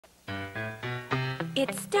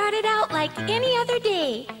It started out like any other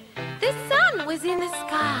day. The sun was in the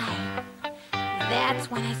sky. That's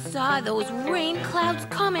when I saw those rain clouds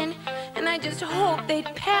coming, and I just hoped they'd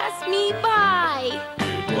pass me by.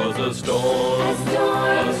 It was a storm, A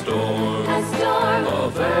storm, a storm, a storm, a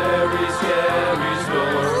very scary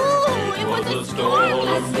storm. Ooh, it was a storm,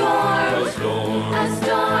 a storm, a storm, a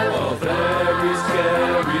storm, a very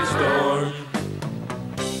scary storm.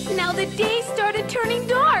 Now the day started turning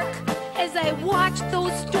dark as I watched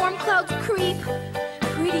those storm clouds creep.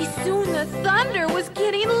 Pretty soon the thunder was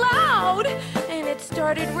getting loud, and it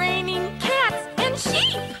started raining cats and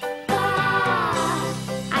sheep.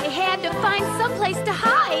 I had to find someplace to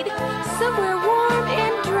hide, somewhere warm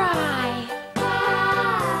and dry.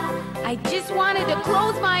 I just wanted to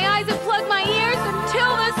close my eyes and plug my ears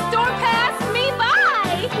until the storm passed me by.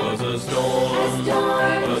 It was a storm, A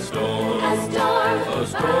storm, a storm, a storm, a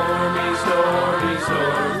stormy, stormy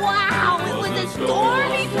storm. Wow, it was a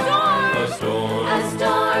stormy storm. A storm, A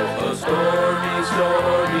storm, a stormy,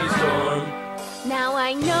 stormy storm. Now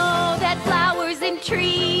I know that flowers and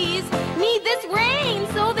trees need this rain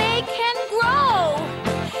so they can grow.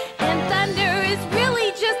 And thunder is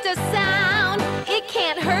really just a sound. It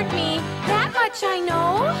can't hurt me, that much I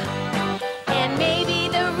know. And maybe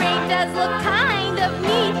the rain does look kind of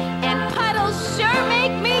neat, and puddles sure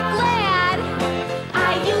make me glad.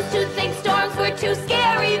 I used to think storms were too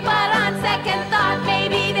scary, but on second thought,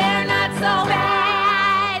 maybe they're not so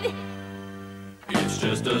bad. It's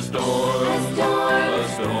just a storm, A storm.